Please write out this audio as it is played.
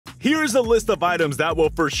Here's a list of items that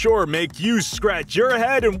will for sure make you scratch your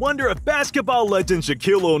head and wonder if basketball legend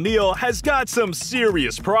Shaquille O'Neal has got some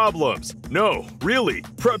serious problems. No, really,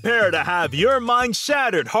 prepare to have your mind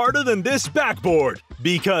shattered harder than this backboard.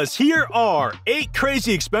 Because here are 8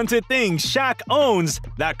 crazy expensive things Shaq owns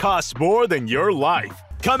that cost more than your life.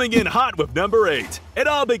 Coming in hot with number 8. It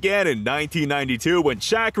all began in 1992 when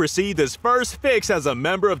Shaq received his first fix as a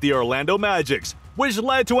member of the Orlando Magic, which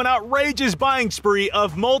led to an outrageous buying spree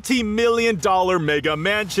of multi-million-dollar mega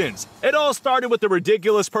mansions. It all started with the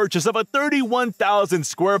ridiculous purchase of a 31,000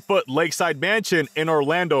 square foot lakeside mansion in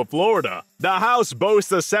Orlando, Florida. The house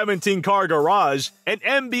boasts a 17-car garage, an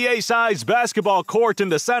NBA-sized basketball court in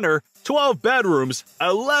the center, 12 bedrooms,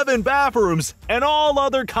 11 bathrooms, and all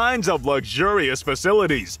other kinds of luxurious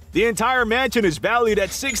facilities. The entire mansion is valued at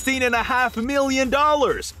 $16.5 million.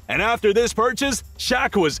 And after this purchase,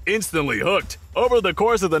 Shaq was instantly hooked. Over the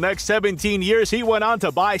course of the next 17 years, he went on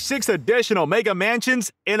to buy 6 additional mega mansions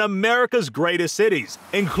in America's greatest cities,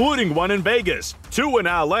 including one in Vegas, 2 in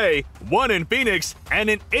LA, 1 in Phoenix, and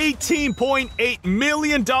an $18.8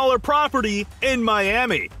 million property in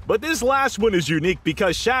Miami. But this last one is unique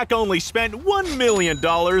because Shaq only spent $1 million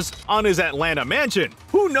on his Atlanta mansion.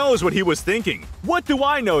 Who knows what he was thinking? What do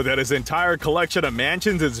I know that his entire collection of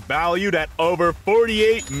mansions is valued at over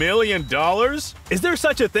 $48 million? Is there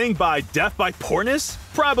such a thing by death by poorness?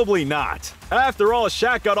 Probably not. After all,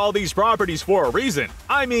 Shaq got all these properties for a reason.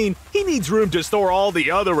 I mean, he needs room to store all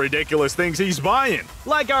the other ridiculous things he's buying.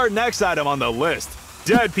 Like our next item on the list.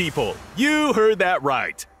 Dead people. You heard that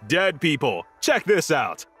right. Dead people. Check this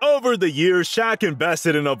out. Over the years, Shaq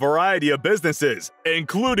invested in a variety of businesses,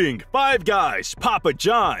 including Five Guys, Papa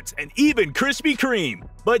John's, and even Krispy Kreme.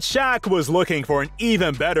 But Shaq was looking for an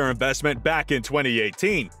even better investment back in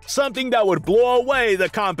 2018, something that would blow away the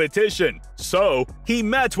competition. So, he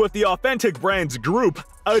met with the Authentic Brands Group,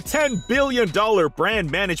 a $10 billion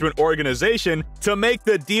brand management organization, to make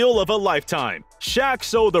the deal of a lifetime. Shaq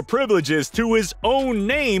sold the privileges to his own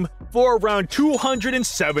name for around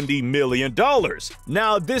 $270 million.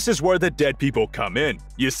 Now, this is where the dead people come in.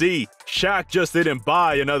 You see, Shaq just didn't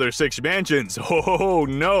buy another 6 mansions. Oh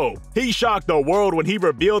no! He shocked the world when he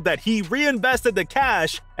revealed that he reinvested the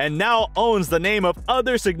cash and now owns the name of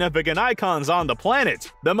other significant icons on the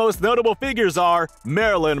planet. The most notable figures are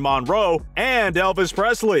Marilyn Monroe and Elvis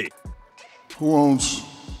Presley. Who owns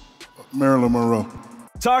Marilyn Monroe?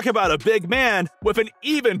 Talk about a big man with an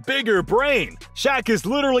even bigger brain. Shaq is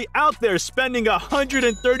literally out there spending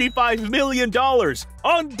 $135 million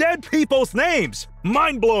on dead people's names.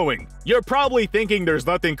 Mind-blowing. You're probably thinking there's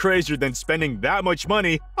nothing crazier than spending that much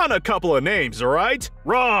money on a couple of names, right?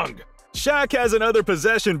 Wrong. Shaq has another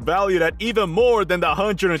possession valued at even more than the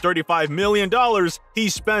 $135 million he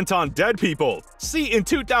spent on dead people. See, in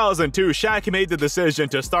 2002, Shaq made the decision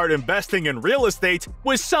to start investing in real estate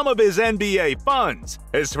with some of his NBA funds.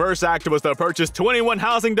 His first act was to purchase 21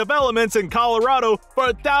 housing developments in Colorado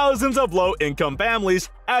for thousands of low-income families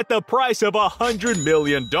at the price of $100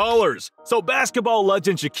 million. So basketball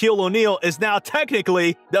legend Shaquille O'Neal is now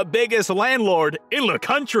technically the biggest landlord in the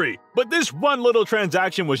country. But this one little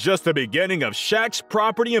transaction was just the beginning of Shaq's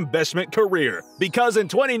property investment career, because in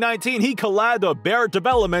 2019 he collabed with Barrett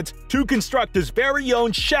Development to construct his very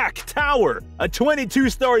own Shaq Tower, a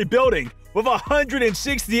 22-story building with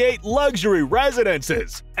 168 luxury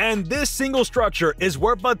residences. And this single structure is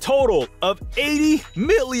worth a total of $80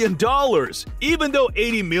 million. Even though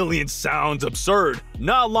 $80 million sounds absurd,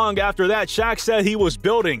 not long after that, Shaq said he was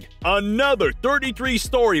building another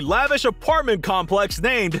 33-story lavish apartment complex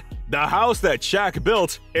named the house that Shaq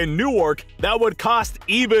built in Newark that would cost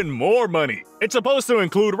even more money. It's supposed to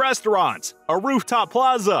include restaurants, a rooftop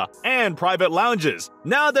plaza, and private lounges.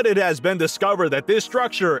 Now that it has been discovered that this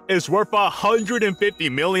structure is worth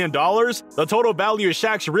 $150 million, the total value of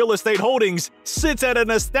Shaq's real estate holdings sits at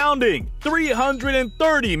an astounding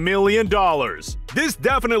 $330 million. This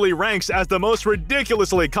definitely ranks as the most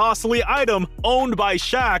ridiculously costly item owned by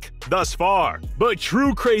Shaq thus far. But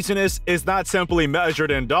true craziness is not simply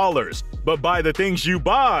measured in dollars, but by the things you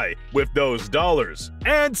buy with those dollars.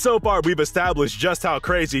 And so far we've established just how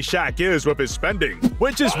crazy Shaq is with his spending,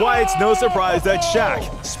 which is why it's no surprise that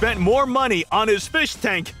Shaq spent more money on his fish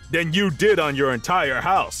tank than you did on your entire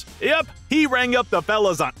house. Yep, he rang up the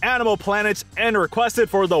fellas on Animal Planet and requested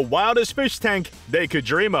for the wildest fish tank they could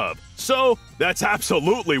dream of. So, that's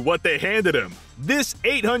absolutely what they handed him. This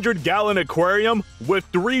 800-gallon aquarium with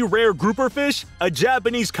 3 rare grouper fish, a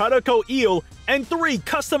Japanese Karako eel, and 3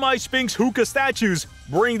 customized Sphinx hookah statues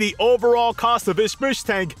bring the overall cost of his fish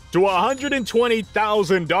tank to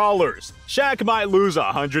 $120,000. Shaq might lose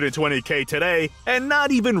 $120K today and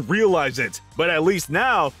not even realize it, but at least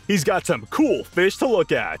now he's got some cool fish to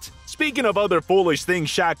look at. Speaking of other foolish things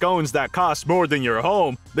Shaq owns that cost more than your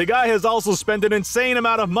home, the guy has also spent an insane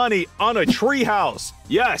amount of money on a treehouse.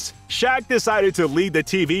 Yes, Shaq decided to lead the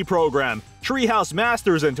TV program Treehouse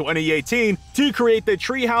Masters in 2018 to create the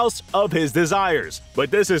treehouse of his desires. But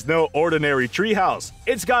this is no ordinary treehouse.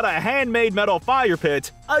 It's got a handmade metal fire pit,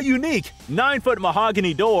 a unique 9-foot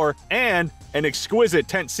mahogany door, and an exquisite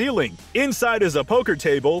tent ceiling. Inside is a poker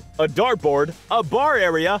table, a dartboard, a bar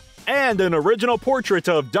area, and an original portrait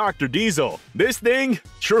of Dr. Diesel. This thing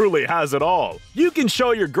truly has it all. You can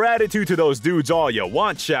show your gratitude to those dudes all you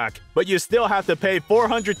want, Shaq, but you still have to pay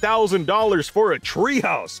 $400,000 for a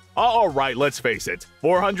treehouse. Alright, let's face it,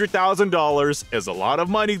 $400,000 is a lot of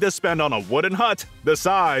money to spend on a wooden hut the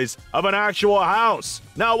size of an actual house.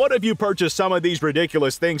 Now, what if you purchase some of these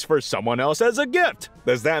ridiculous things for someone else as a gift?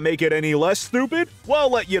 Does that make it any less stupid? Well,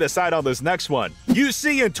 I'll let you decide on this next one. You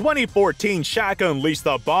see, in 2014, Shaq unleashed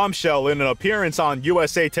the bombshell in an appearance on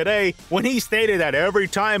USA Today when he stated that every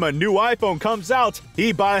time a new iPhone comes out,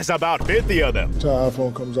 he buys about 50 of them. Every time an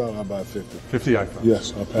iPhone comes out, I buy 50. 50 iPhones?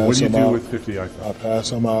 Yes, I pass them out. What do you do with 50 iPhones? I pass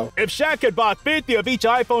them out. If Shaq had bought 50 of each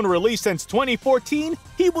iPhone released since 2014,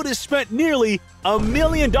 he would have spent nearly $1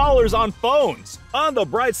 million on phones. On the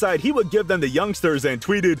bright side, he would give them to youngsters and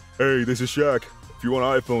tweeted, "Hey, this is Shaq. If you want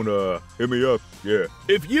an iPhone, hit me up, yeah."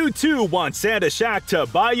 If you too want Santa Shaq to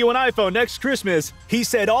buy you an iPhone next Christmas, he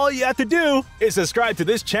said all you have to do is subscribe to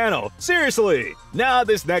this channel. Seriously! Now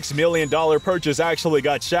this next $1 million purchase actually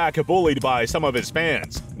got Shaq bullied by some of his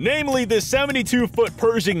fans. Namely this 72-foot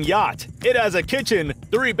Persian yacht. It has a kitchen,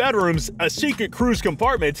 3 bedrooms, a secret cruise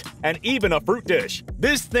compartment, and even a fruit dish.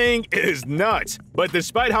 This thing is nuts. But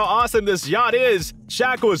despite how awesome this yacht is,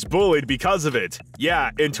 Shaq was bullied because of it.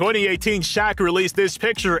 Yeah, in 2018, Shaq released this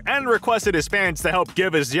picture and requested his fans to help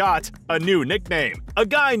give his yacht a new nickname. A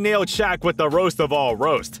guy nailed Shaq with the roast of all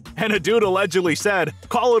roast, and a dude allegedly said,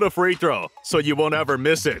 "Call it a free throw, so you won't ever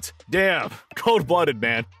miss it." Damn, cold-blooded,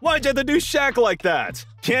 man. Why'd you have to do Shaq like that?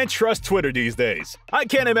 Can't trust Twitter these days. I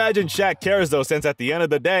can't imagine Shaq cares though, since at the end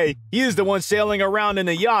of the day, he is the one sailing around in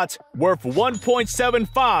a yacht worth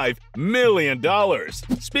 $1.75 million.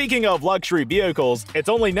 Speaking of luxury vehicles, it's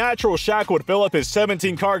only natural Shaq would fill up his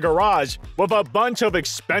 17-car garage with a bunch of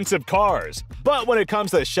expensive cars. But when it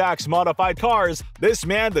comes to Shaq's modified cars, this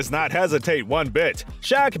man does not hesitate one bit.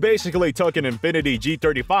 Shaq basically took an Infiniti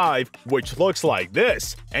G35, which looks like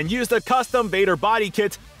this, and used a custom Vader body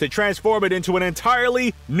kit to transform it into an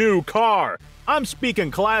entirely new car. I'm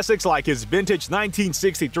speaking classics like his vintage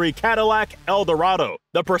 1963 Cadillac Eldorado,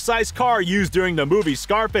 the precise car used during the movie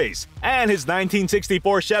Scarface, and his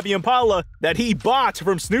 1964 Chevy Impala that he bought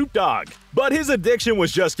from Snoop Dogg. But his addiction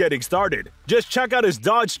was just getting started. Just check out his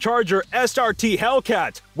Dodge Charger SRT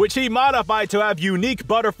Hellcat, which he modified to have unique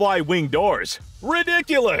butterfly wing doors.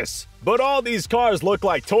 Ridiculous! But all these cars look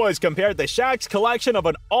like toys compared to Shaq's collection of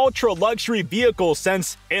an ultra-luxury vehicle,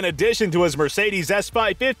 since, in addition to his Mercedes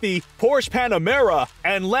S550, Porsche Panamera,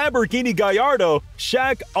 and Lamborghini Gallardo,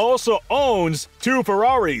 Shaq also owns 2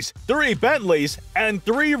 Ferraris, 3 Bentleys, and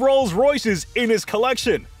 3 Rolls-Royces in his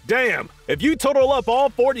collection. Damn, if you total up all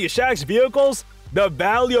 40 of Shaq's vehicles, the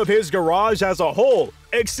value of his garage as a whole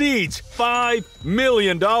exceeds $5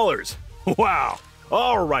 million. Wow.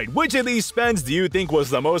 Alright, which of these spends do you think was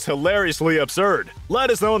the most hilariously absurd? Let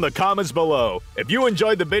us know in the comments below. If you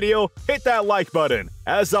enjoyed the video, hit that like button.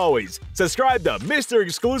 As always, subscribe to Mr.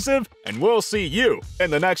 Exclusive, and we'll see you in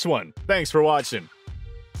the next one. Thanks for watching.